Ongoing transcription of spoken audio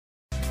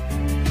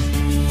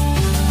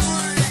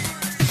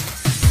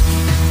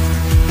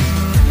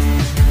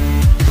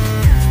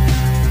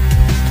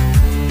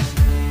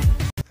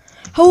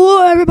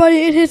Hello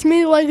everybody, it is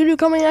me, Legodude,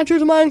 coming at you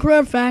with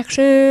Minecraft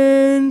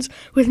Factions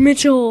with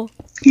Mitchell.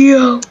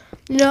 Yeah.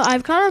 You know,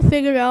 I've kind of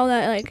figured out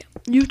that, like,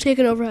 you've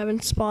taken over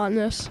Evan's spot in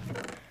this.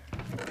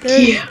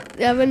 Yeah.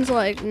 Evan's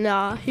like,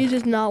 nah, he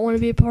does not want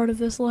to be a part of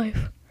this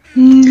life.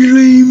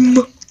 Lame.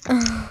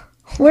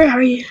 Where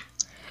are you?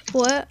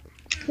 What?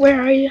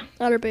 Where are you?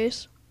 Outer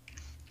base.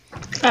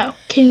 Oh,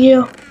 can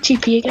you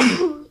TP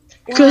again?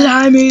 Because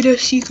I made a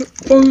secret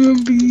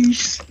farm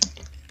base.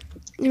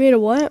 You made a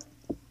what?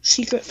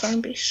 Secret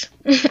farm base.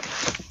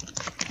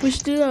 We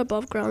should do that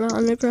above ground, not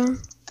underground.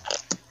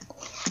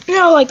 You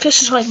know, like,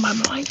 this is like my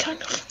mine,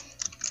 kind of.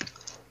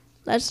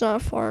 That's not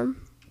a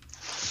farm.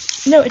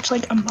 No, it's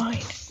like a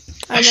mine.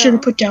 I should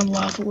have put down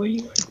lava where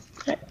you were.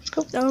 Alright, let's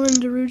go. Down in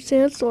the rude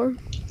sandstorm.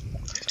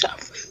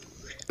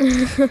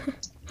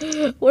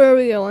 Where are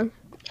we going?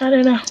 I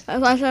don't know.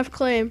 I have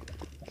claim.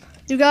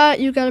 You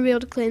gotta be able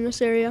to claim this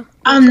area.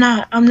 I'm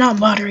not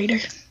moderator.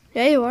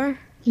 Yeah, you are.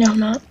 No, I'm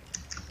not.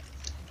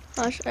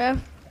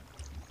 F.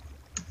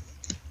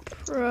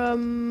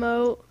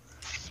 Promote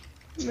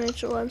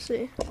Mitchell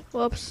MC.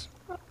 Whoops.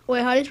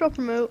 Wait, how do you spell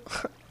promote?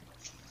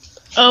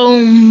 Oh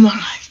my.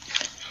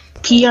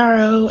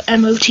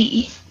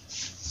 PROMOTE.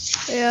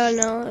 Yeah,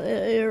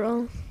 no, you're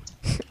wrong.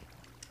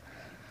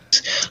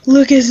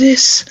 Look at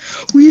this.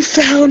 We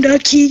found a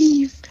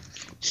cave.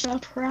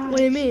 Surprise. What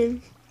do you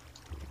mean?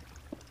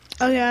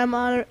 Okay,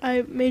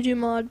 I made you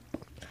mod.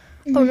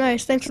 Oh,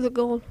 nice. Thanks for the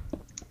gold.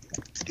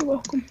 You're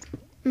welcome.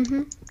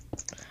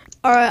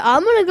 Alright,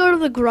 I'm gonna go to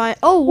the grind.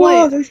 Oh,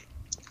 wait. Whoa,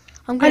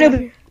 I'm gonna up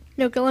here.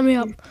 No, let me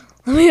up.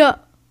 Let me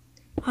up.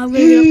 I'm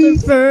gonna get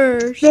up there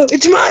first. No,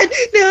 it's mine.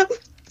 No.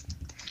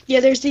 Yeah,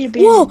 there's the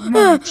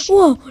abandoned.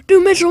 Whoa,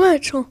 dude,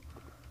 Mitchell.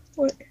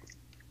 What?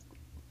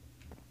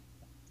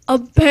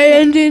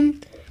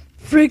 Abandoned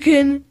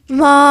freaking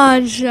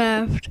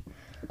MineShaft.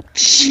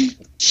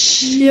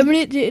 Do you have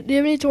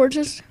any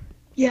torches?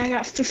 Yeah, I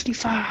got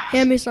 55.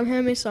 Hand me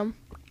some.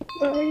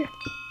 Where are you?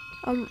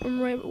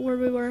 I'm right where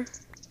we were.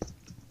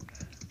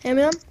 Hand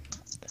me them.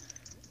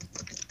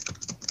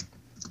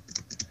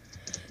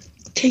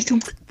 Take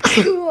them.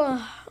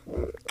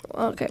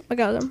 Okay, I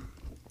got them.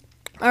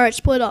 Alright,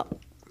 split up.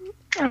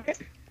 Okay.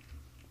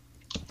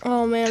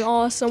 Oh man,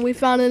 awesome. We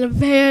found an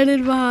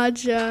abandoned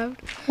MineShaft.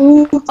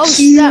 Oh,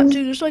 snap,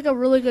 dude, there's like a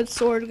really good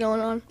sword going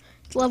on.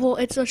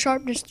 It's a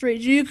sharpness 3.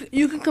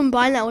 You can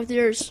combine that with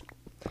yours.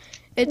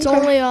 It's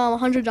only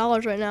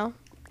 $100 right now.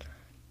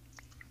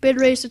 Bid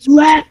race. It's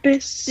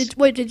lapis.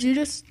 Did you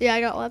just? Yeah,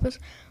 I got lapis.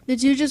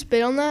 Did you just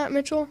bid on that,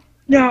 Mitchell?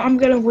 No, I'm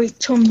gonna wait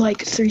till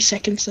like 3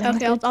 seconds. Then.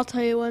 Okay, I'll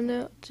tell you when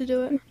to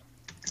do it.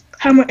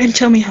 How much? And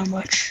tell me how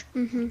much.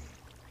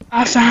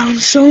 I found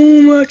so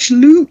much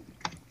loot.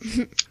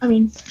 I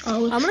mean,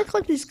 I'm gonna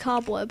collect these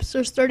cobwebs.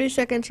 There's 30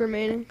 seconds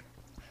remaining.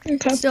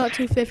 Okay. Still at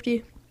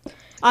 250.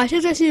 I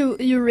suggest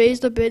you raise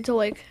the bid to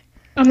like.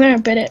 I'm gonna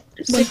bid it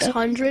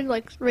 600.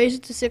 Like raise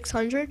it to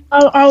 600.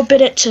 I'll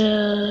bid it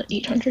to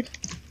 800.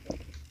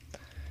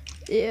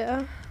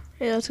 Yeah,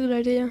 that's a good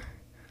idea.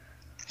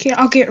 Okay,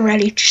 I'll get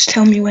ready. Just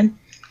tell me when.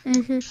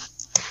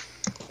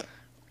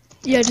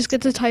 Yeah, just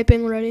get the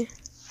typing ready.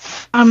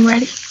 I'm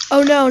ready.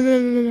 Oh no!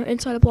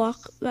 Inside a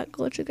block. That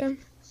glitch again.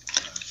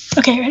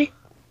 Okay, ready?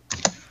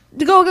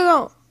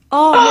 Go!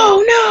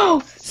 Oh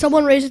no!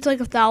 Someone raised it to like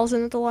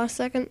 1,000 at the last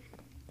second.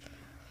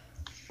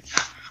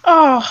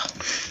 Oh,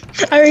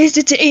 I raised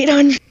it to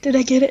 800. Did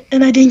I get it?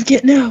 And I didn't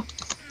get no.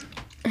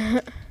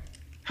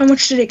 How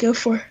much did it go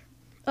for?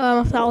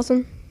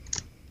 1,000.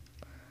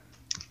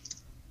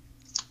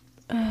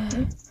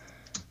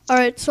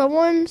 Alright,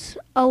 someone's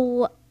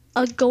a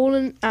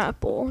golden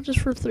apple just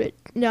for 3.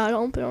 No,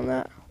 don't bid on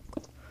that.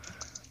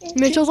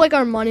 Mitchell's like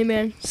our money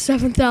man.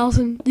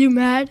 7,000. You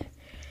mad?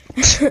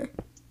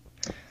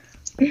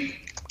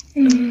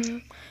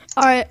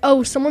 Alright.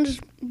 Oh, someone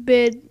just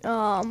bid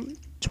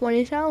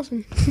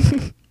 20,000.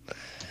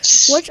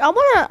 Which I'm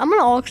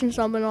gonna auction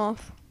something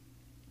off.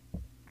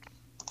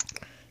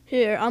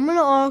 Here, I'm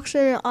gonna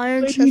auction an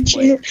iron chest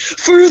plate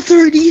for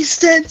 30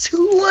 cents.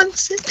 Who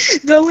wants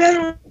it? Go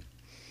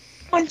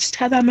once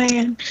to the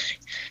man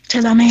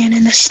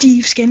in the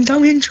Steve skin.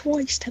 Go in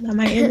twice to the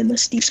man in the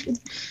Steve skin.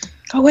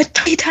 Go it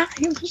 3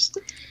 times.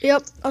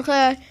 Yep.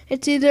 Okay.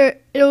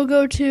 It'll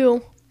go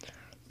to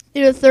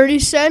either 30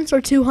 cents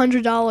or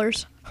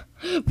 $200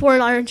 for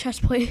an iron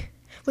chest plate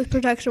with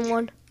protection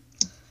 1.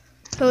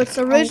 So its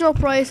original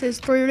price is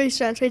 30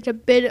 cents. We have to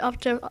bid it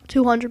up to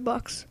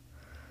 $200.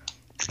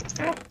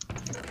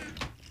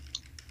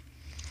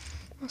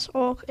 That's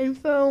all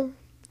info.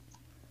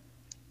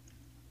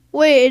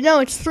 Wait, no,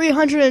 it's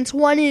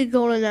 320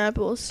 golden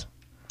apples.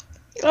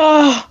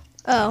 Oh,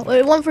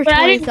 it went for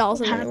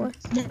 20,000 anyway.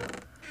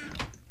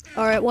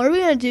 Alright, what are we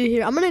gonna do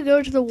here? I'm gonna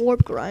go to the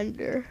warp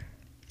grinder.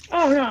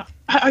 Oh no.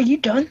 Are you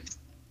done?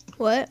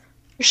 What?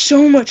 There's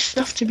so much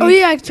stuff to do. Oh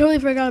yeah, I totally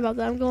forgot about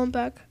that. I'm going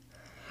back.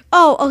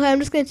 Oh, okay, I'm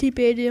just gonna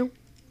TP you.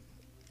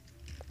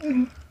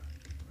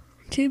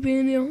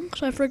 TPing you,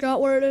 because I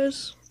forgot where it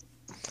is.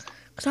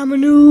 Because I'm a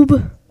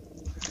noob.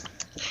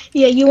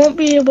 Yeah, you won't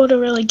be able to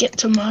really get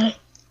to my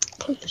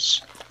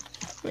place.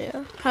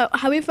 Yeah.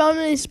 Have you found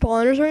any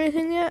spawners or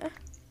anything yet?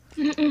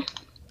 Mm-mm.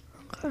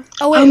 Okay.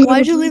 Oh wait,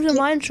 why'd you leave the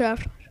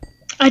MineShaft?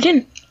 I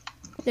didn't.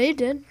 Yeah, you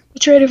did.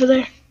 It's right over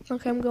there.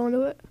 Okay, I'm going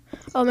to it.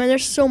 Oh man,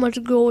 there's so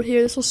much gold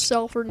here. This will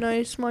sell for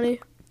nice money.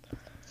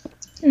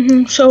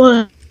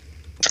 So,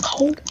 it's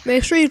cold.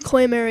 Make sure you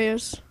claim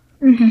areas.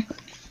 Mm-hmm.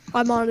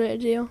 I'm on it,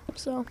 deal.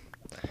 So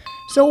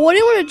what do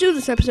you want to do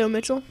this episode,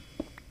 Mitchell?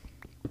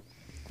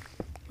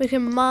 We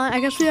can mine. I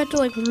guess we have to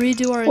like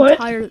redo our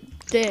entire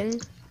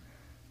thing.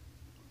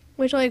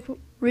 We have to like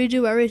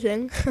redo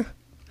everything.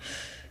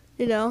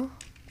 You know.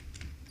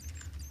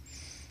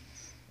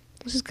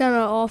 This is kind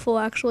of awful,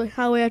 actually.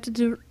 How we have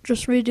to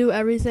just redo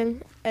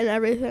everything and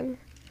everything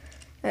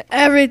and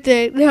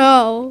everything.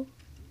 No.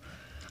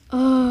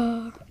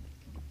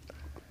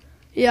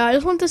 Yeah, I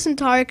just want this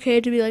entire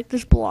cave to be like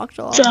this blocked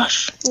off.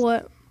 Josh.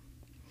 What?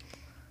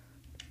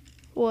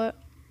 What?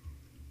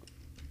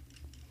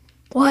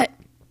 What?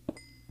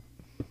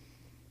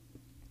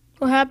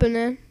 What happened,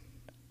 man?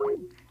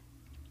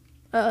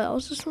 That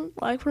was just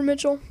like for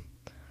Mitchell.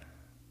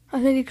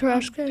 I think he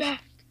crashed, guys.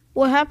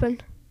 What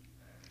happened?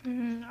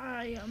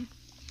 My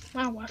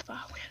Wi-Fi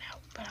went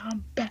out, but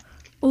I'm back.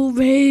 Oh,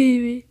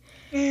 baby.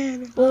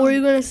 And what were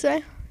you gonna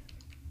say?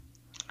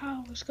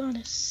 I was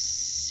gonna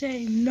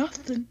say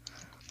nothing.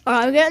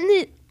 I'm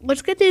getting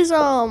let's get these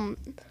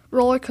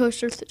roller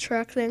coaster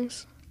track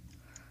things.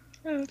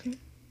 Okay.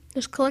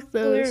 Just collect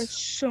those. Oh, there's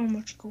so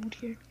much gold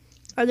here.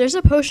 There's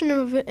a potion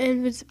of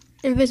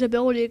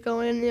invisibility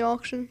going in the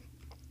auction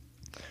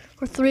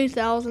for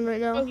 3,000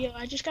 right now. Oh yeah,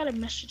 I just got a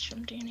message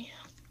from Danny.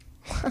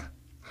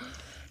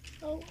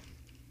 Oh,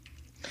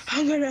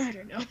 I'm gonna I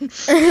don't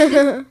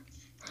know.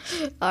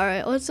 All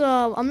right, let's.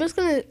 I'm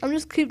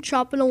just keep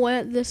chopping away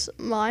at this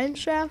mine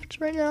shaft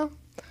right now.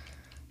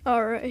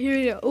 All right, here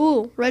we go.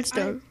 Ooh,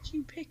 redstone. I have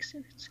 2 picks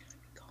and it's gonna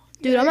be gone.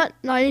 Dude, I'm at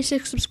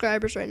 96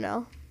 subscribers right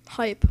now.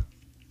 Hype.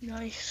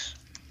 Nice.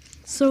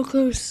 So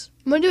close.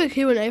 I'm gonna do a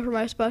Q&A for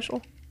my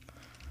special.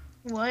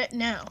 What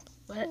now?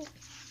 What?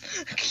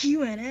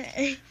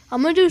 Q&A.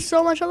 I'm gonna do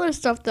so much other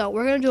stuff though.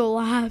 We're gonna do a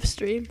live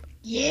stream.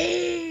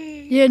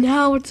 Yeah. Yeah,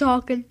 now we're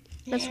talking.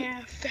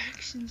 Yeah,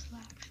 factions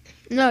live.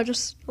 No,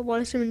 just a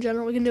live stream in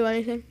general. We can do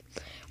anything.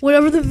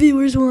 Whatever the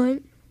viewers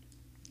want.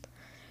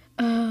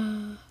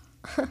 Alright,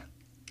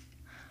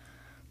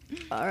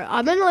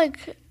 I'm in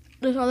like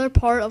this other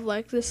part of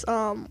like this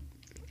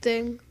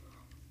thing.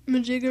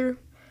 Majigger.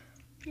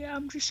 Yeah,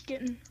 I'm just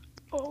getting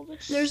all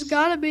this. There's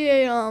gotta be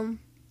a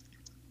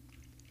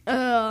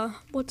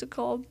what's it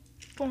called?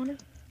 Spawner.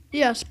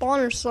 Yeah,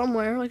 spawner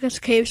somewhere. Like a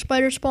cave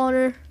spider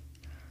spawner.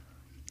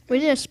 We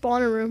need a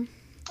spawner room.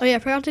 Oh yeah, I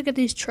forgot to get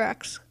these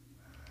tracks.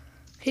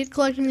 Keep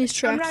collecting these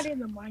tracks. I'm not in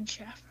the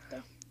MineShaft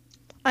though.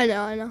 I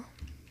know.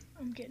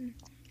 I'm getting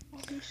all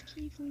these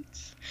cave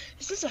loots.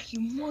 This is a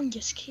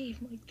humongous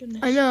cave, my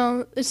goodness. I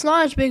know. It's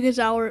not as big as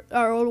our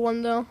old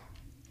one though.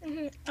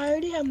 I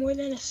already have more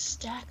than a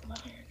stack of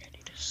iron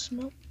ready to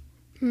smelt.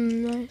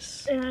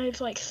 Nice. And I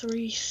have like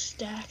 3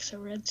 stacks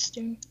of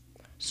redstone.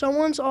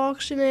 Someone's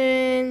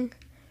auctioning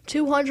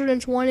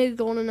 220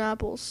 golden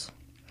apples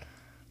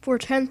for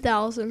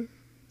 10,000.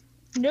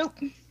 Nope.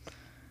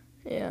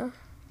 Yeah.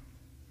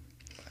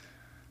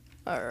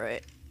 All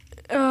right.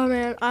 Oh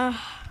man,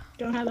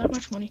 don't have that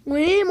much money.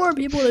 We need more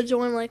people to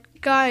join.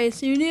 Like,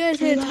 guys, you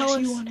guys need to tell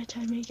us. You wanted to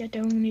make a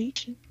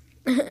donation.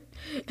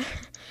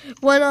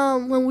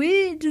 When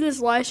we do this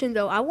live stream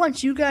though, I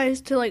want you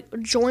guys to like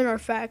join our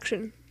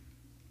faction.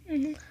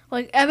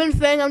 Like Evan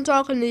Fang, I'm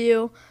talking to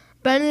you.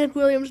 Benedict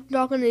Williams, I'm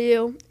talking to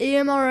you.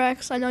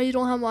 EMRX, I know you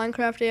don't have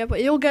Minecraft yet,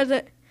 but you'll get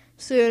it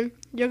soon.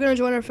 You're gonna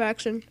join our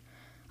faction.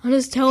 I'm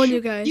just telling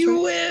you guys.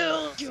 You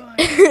will join.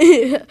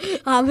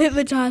 I'm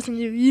hypnotizing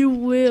you. You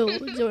will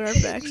join our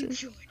faction.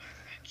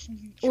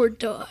 Or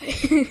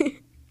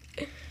die.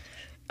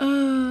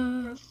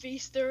 Or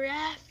face the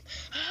wrath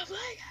of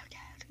my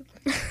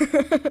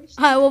God.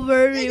 I will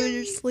murder you in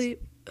your sleep.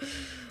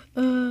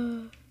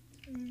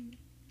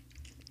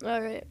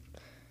 Alright.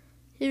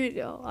 Here we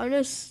go.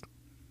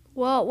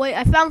 Well, wait,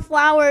 I found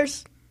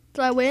flowers.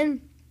 Did I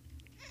win?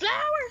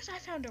 Flowers! I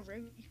found a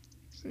ruby.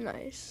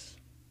 Nice.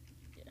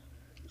 Yeah,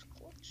 it was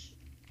close.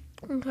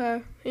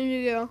 Okay, here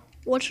you go.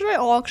 What should I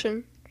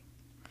auction?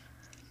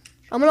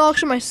 I'm gonna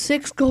auction my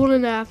 6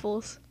 golden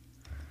apples.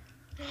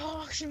 I'll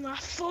auction my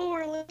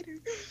 4 later.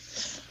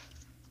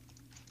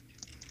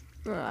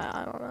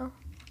 I don't know.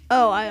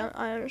 Oh,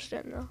 I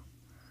understand now.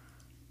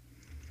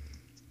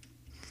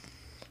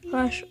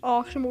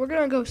 Auction, but we're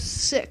gonna go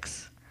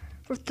 6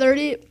 for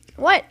 30.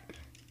 What?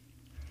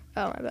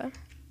 Oh, my bad.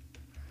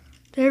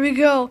 There we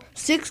go.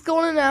 6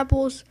 golden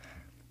apples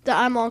that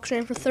I'm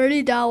auctioning for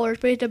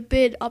 $30, but you have to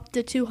bid up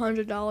to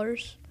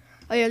 $200.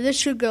 Oh yeah, this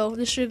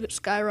should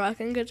skyrocket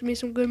and get me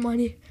some good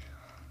money.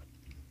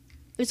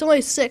 It's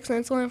only 6 and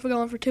it's only for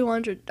going for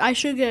 200. I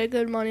should get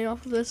good money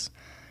off of this.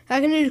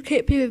 I can do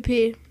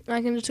PvP and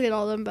I can just get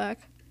all of them back.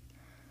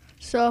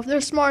 So if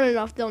they're smart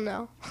enough, they'll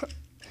know.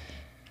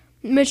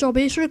 Mitchell,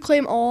 be sure to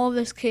claim all of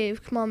this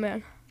cave. Come on,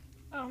 man.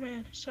 Oh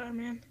man, sorry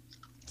man.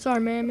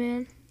 Sorry,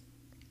 man.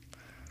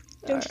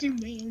 Don't you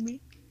man me.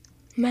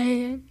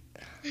 Man.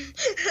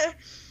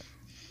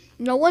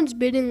 No one's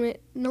bidding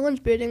it. No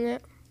one's bidding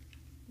it.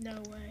 No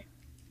way.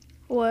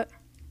 What?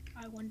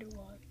 I wonder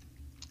why.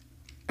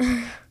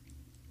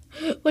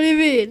 What do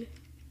you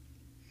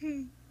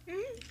mean?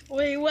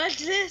 Wait, watch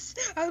this.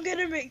 I'm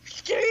gonna make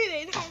sure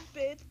they don't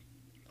bid.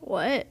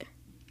 What?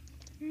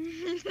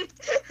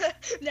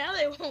 Now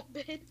they won't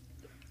bid.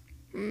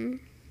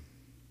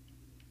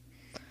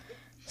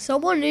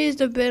 Someone needs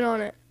to bid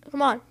on it.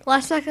 Come on,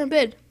 last second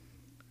bid.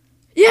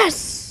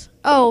 Yes!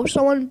 Oh,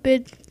 someone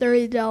bid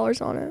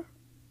 $30 on it.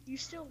 You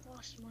still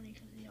lost money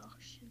because of the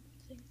auction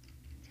thing.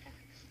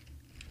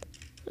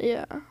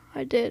 Yeah,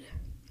 I did.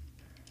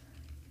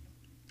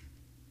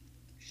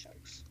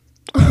 Shucks.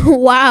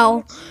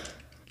 Wow.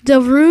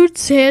 The rude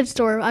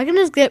sandstorm. I can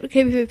just get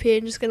KBVP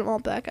and just get them all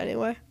back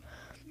anyway.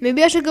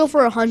 Maybe I should go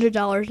for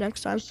 $100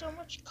 next time. There's so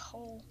much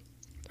coal.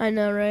 I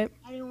know, right?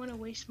 I didn't want to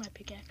waste my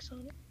pickaxe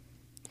on it.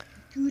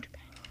 Good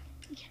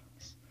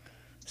pickaxe.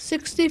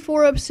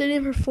 64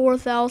 obsidian for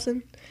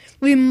 4,000.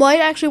 We might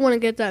actually want to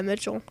get that,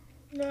 Mitchell.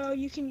 No,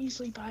 you can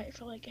easily buy it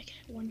for like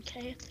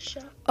 1K at the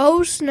shop.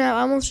 Oh snap!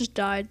 I almost just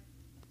died.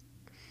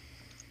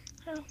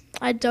 How?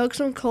 I dug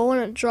some coal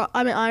and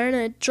iron,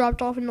 and it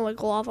dropped off into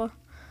like lava.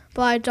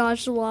 But I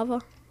dodged the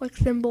lava like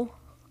Thimble.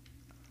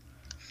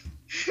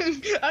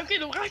 I'm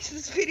gonna watch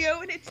this video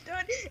when it's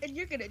done, and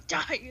you're gonna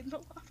die in the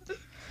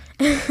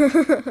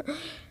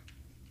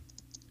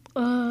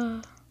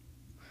lava.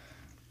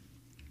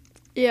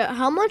 Yeah,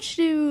 how much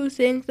do you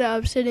think that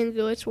obsidian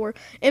goes for?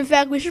 In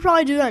fact, we should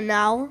probably do that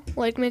now.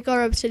 Like, make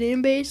our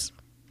obsidian base.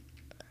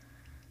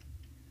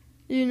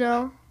 You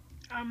know?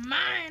 I'm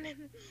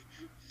mining.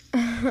 I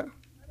don't know.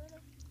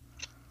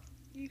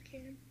 You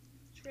can.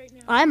 It's right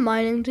now. I'm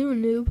mining too,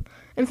 noob.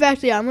 In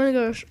fact, yeah, I'm gonna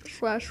go to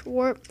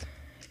 /warp.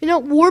 You know,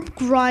 warp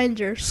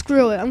grinder.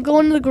 Screw it. I'm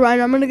going to the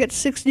grinder. I'm gonna get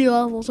 60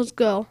 levels. Let's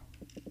go.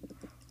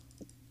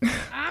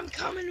 I'm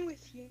coming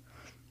with you.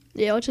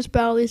 Yeah, let's just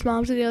battle these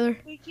mobs together.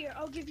 Wait here,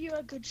 I'll give you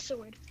a good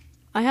sword.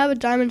 I have a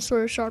diamond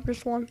sword,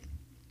 sharpest one.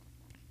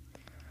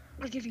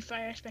 I'll give you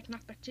fire aspect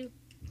knockback too.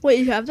 Wait,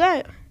 you have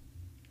that?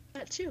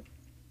 That too.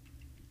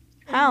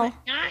 How?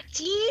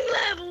 19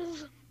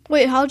 levels.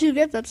 Wait, how'd you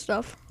get that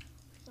stuff?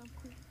 So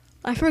cool.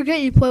 I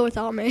forget you play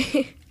without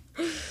me.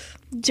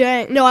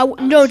 Dang. No,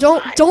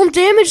 don't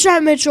damage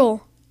that,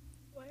 Mitchell.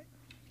 What?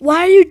 Why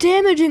are you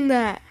damaging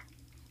that?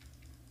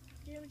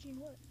 Damaging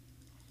what?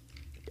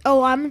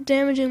 Oh, I'm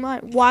damaging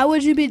mine. Why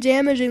would you be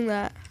damaging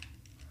that?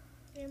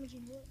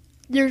 Damaging what?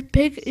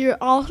 Your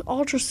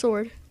ultra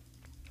sword.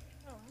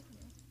 Oh, I don't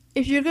know.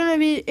 If you're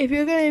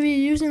gonna be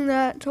using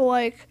that to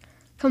like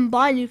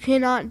combine, you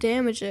cannot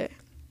damage it.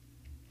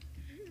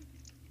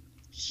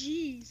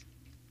 Jeez.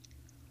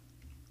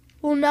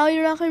 Well, now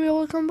you're not gonna be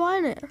able to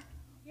combine it.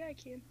 Yeah, I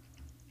can.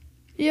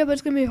 Yeah, but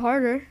it's gonna be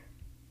harder.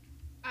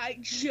 I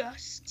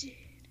just did.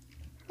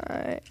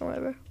 Alright,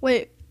 whatever.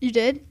 Wait, you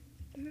did?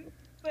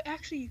 But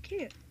actually, you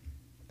can't.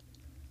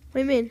 What do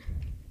you mean?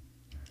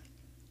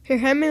 Here,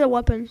 hand me the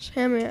weapons.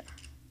 Hand me it.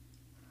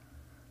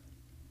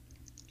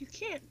 You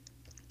can't.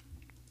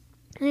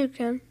 You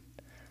can.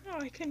 No,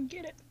 I couldn't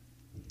get it.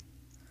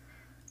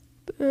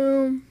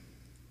 Boom.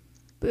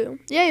 Boom.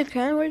 Yeah, you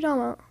can. What are you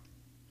talking about?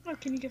 Oh,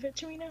 can you give it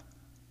to me now?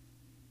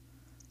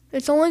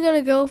 It's only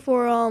gonna go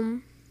for,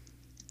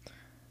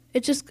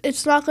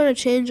 it's not gonna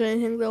change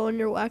anything, though, in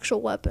your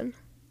actual weapon.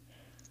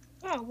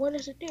 Oh, what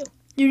does it do?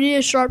 You need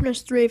a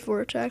sharpness 3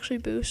 for it to actually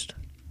boost.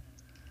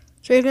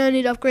 So you're gonna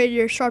need to upgrade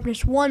your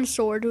sharpness 1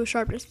 sword to a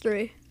sharpness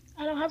 3.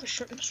 I don't have a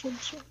sharpness 1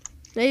 sword.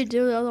 Yeah, you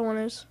do. The other one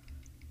is.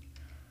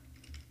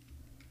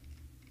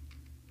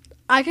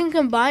 I can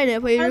combine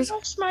it, but I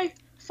lost my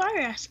fire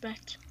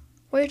aspect.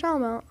 What are you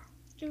talking about?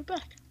 Give it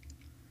back.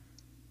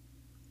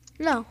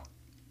 No.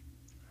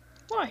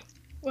 Why?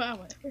 Well,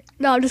 whatever.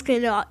 No, I'm just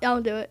kidding. No,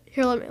 I'll do it.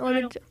 Here, let me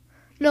do it.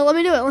 No.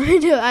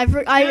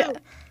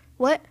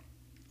 What?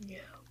 No.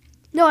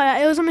 No,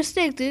 it was a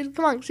mistake, dude.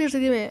 Come on,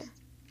 seriously, give me it.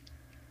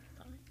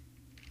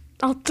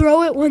 I'll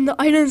throw it when the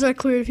items are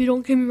cleared if you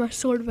don't give me my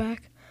sword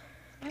back.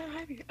 I don't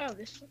have your. Oh,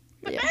 this one.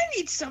 But Yeah. I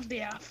need something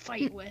to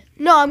fight with.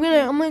 No, I'm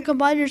gonna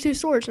combine your 2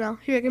 swords now.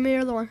 Here, give me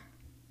your other one.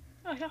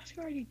 Oh, I thought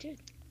you already did.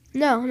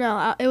 No,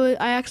 I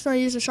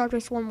accidentally used the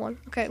sharpness 1.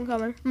 Okay, I'm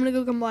coming. I'm gonna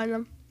go combine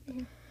them.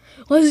 Mhm.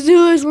 Let's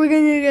do this. We're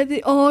gonna get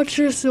the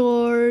ultra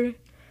sword.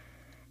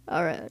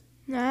 All right,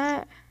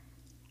 that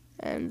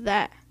and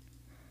that.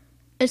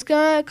 It's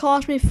gonna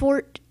cost me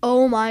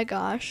oh my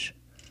gosh.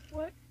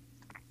 What?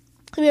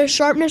 It's gonna be a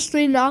sharpness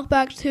 3,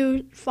 knockback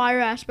 2, fire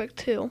aspect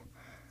 2.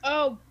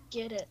 Oh,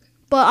 get it.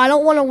 But I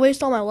don't want to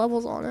waste all my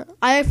levels on it.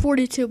 I have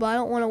 42, but I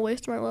don't want to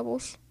waste my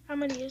levels. How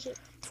many is it?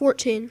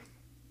 14.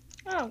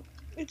 Oh,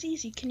 it's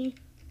easy. Can you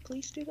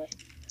please do that?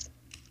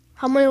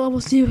 How many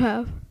levels do you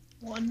have?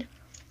 1.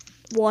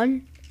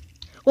 1?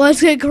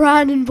 Let's get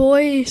grinding,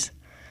 boys.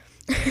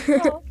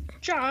 Oh,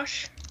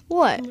 Josh.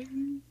 What?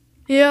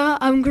 Yeah,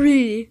 I'm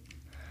greedy.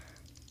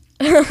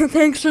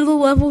 Thanks for the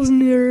levels,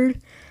 nerd.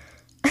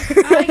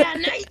 I got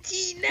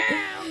 19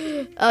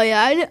 now. Oh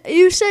yeah,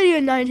 you said you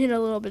had 19 a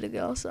little bit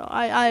ago, so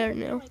I don't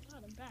know. Oh, I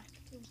got him back.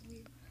 It was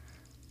weird.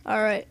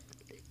 All right.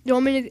 You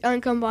want me to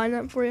uncombine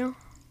that for you?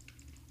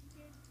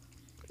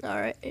 All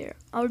right, here.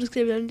 I'll just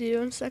give it to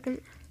you in a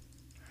second.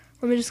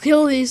 Let me just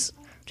kill these.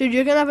 Dude,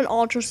 you're gonna have an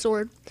ultra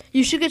sword.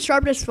 You should get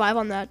sharpness 5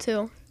 on that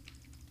too.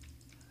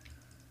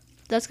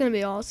 That's gonna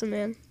be awesome,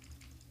 man.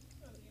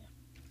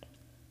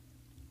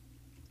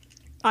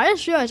 I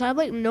just realized I have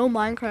like no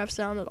Minecraft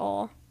sound at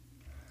all.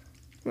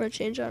 I'm gonna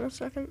change that in a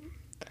second.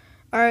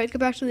 Alright, go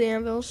back to the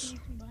anvils. Can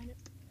you combine it?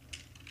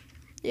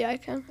 Yeah, I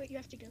can. Wait, you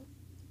have to go.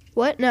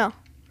 What? No.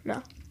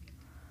 No.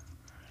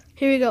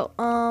 Here we go.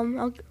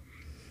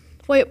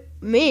 Wait,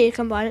 me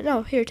combine it?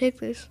 No, here, take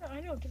these. Oh, I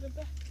know, give it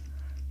back.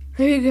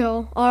 Here you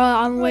go.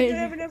 Alright, I'm I waiting.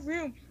 don't have enough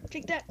room.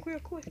 Take that real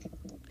quick.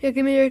 Here,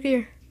 give me your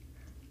gear.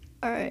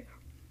 Alright.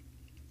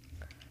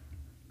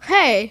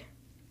 Hey!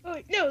 Oh,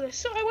 wait, no,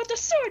 I want the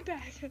sword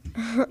back.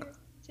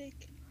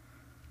 Take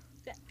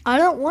that. I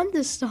don't want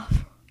this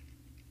stuff.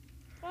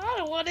 Well, I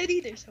don't want it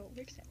either, so it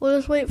works out. We'll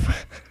just wait for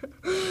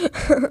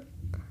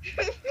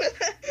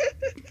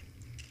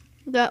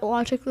that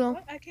logic though.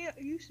 What? I can't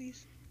use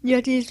these. You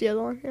have to use the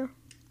other one, yeah.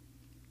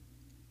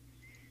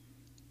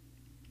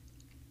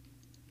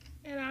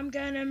 And I'm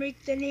gonna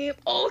make the name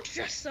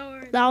Ultra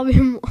Sword. That'll be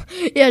more.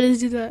 Yeah,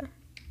 just do that.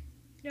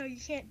 No, you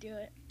can't do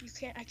it.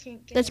 I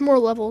can't get That's it. more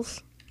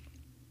levels.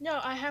 No,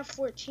 I have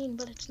 14,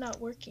 but it's not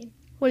working.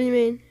 What do you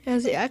mean? It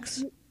has the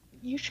X?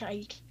 You try,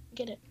 you can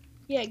get it.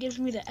 Yeah, it gives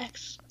me the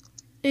X.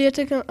 You have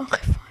to go.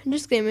 Okay, fine.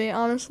 Just give me it,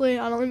 honestly.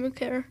 I don't even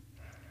care.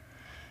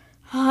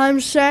 I'm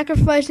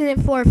sacrificing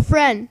it for a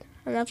friend.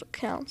 And that's what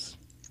counts.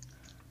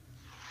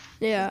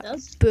 Yeah. It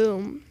does?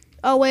 Boom.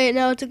 Oh, wait.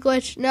 No, it's a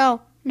glitch.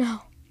 No.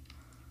 No.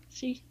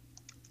 See?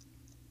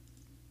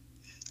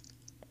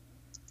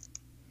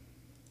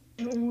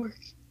 It won't work.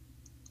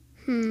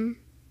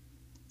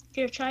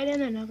 Here, try it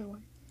in another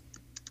one.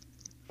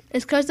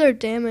 It's because they're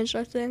damaged,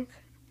 I think.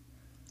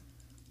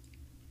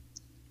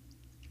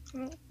 I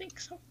don't think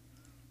so.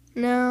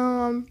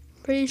 No, I'm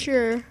pretty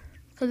sure.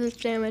 Because it's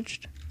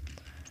damaged.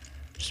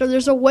 So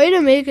there's a way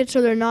to make it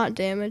so they're not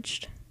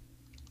damaged.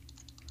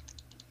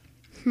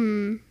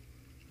 We'll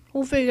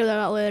figure that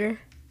out later.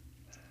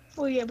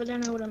 Oh yeah, but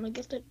then I would only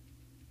get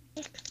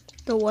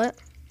The what?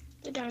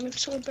 the diamond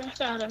sword back.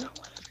 I don't know.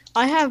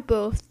 I have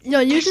both. No,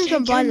 you can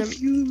combine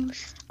them.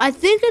 I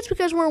think it's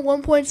because we're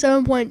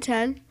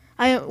 1.7.10.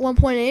 I have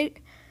 1.8.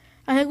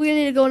 I think we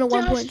need to go into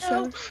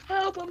 1.7.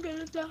 Help, I'm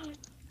gonna die.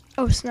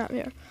 Oh, snap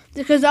here.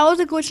 Because that was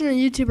a glitch in a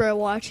YouTuber I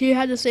watched. He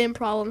had the same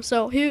problem.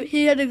 So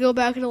he had to go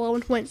back to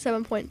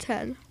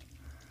 11.7.10.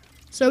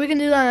 So we can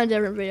do that in a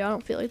different video. I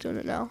don't feel like doing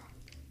it now.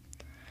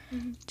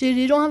 Dude,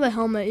 you don't have a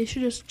helmet. You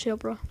should just chill,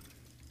 bro.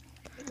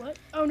 What?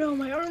 Oh no,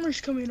 my armor's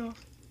coming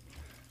off.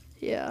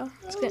 Yeah,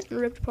 it's getting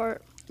ripped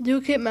apart. Do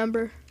a kit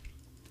member.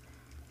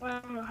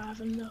 Well, I don't have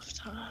enough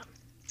time.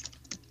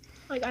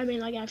 I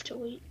have to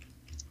wait.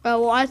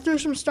 Well, I threw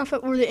some stuff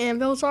up where the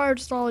anvils are.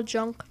 It's all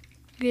junk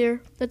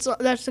gear. That's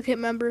the kit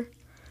member.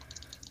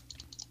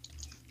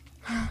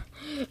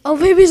 Oh,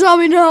 baby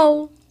zombie,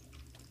 no!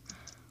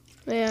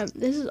 Man,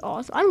 this is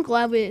awesome. I'm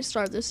glad we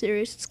started this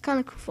series. It's kind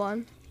of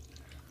fun.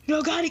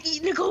 No, gotta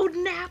eat a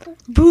golden apple.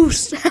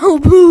 Boost! I'll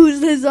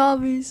boost the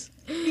zombies.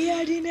 Yeah,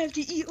 I didn't have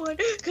to eat one.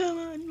 Come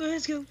on,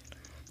 let's go.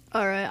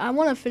 Alright, I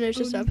want to finish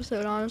this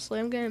episode, honestly.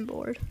 I'm getting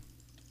bored.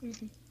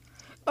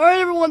 Alright,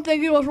 everyone,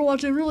 thank you all for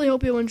watching. Really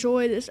hope you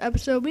enjoyed this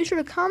episode. Be sure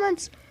to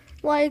comment,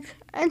 like,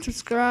 and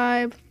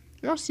subscribe.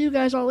 And I'll see you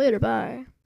guys all later. Bye.